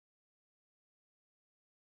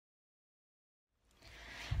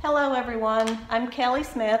Hello everyone, I'm Kelli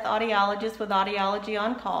Smith, audiologist with Audiology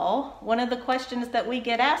on Call. One of the questions that we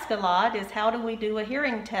get asked a lot is how do we do a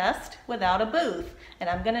hearing test without a booth? And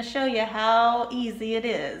I'm going to show you how easy it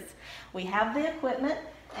is. We have the equipment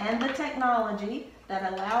and the technology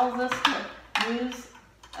that allows us to use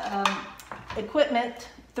equipment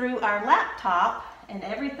through our laptop, and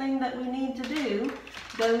everything that we need to do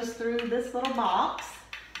goes through this little box,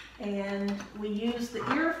 and we use the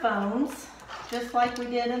earphones just like we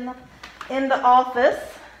did in the office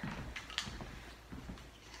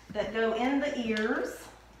that go in the ears.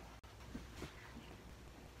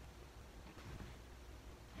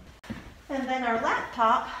 And then our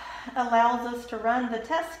laptop allows us to run the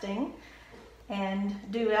testing and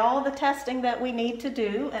do all the testing that we need to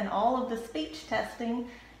do, and all of the speech testing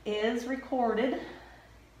is recorded,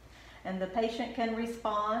 and the patient can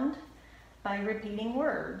respond by repeating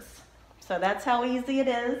words. So that's how easy it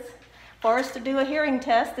is for us to do a hearing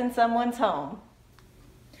test in someone's home.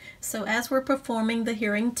 So as we're performing the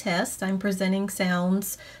hearing test, I'm presenting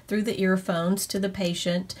sounds through the earphones to the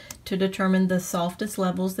patient to determine the softest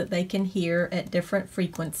levels that they can hear at different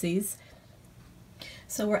frequencies.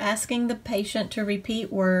 So we're asking the patient to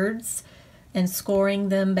repeat words and scoring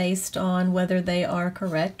them based on whether they are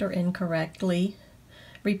correct or incorrectly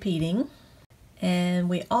repeating. And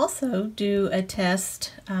we also do a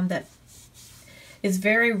test that is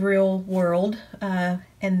very real world,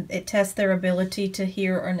 and it tests their ability to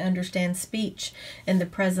hear and understand speech in the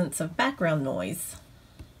presence of background noise.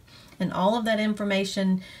 And all of that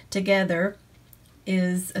information together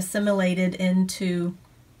is assimilated into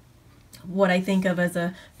what I think of as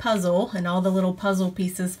a puzzle, and all the little puzzle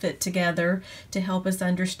pieces fit together to help us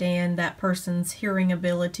understand that person's hearing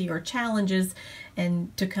ability or challenges,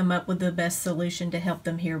 and to come up with the best solution to help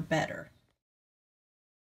them hear better.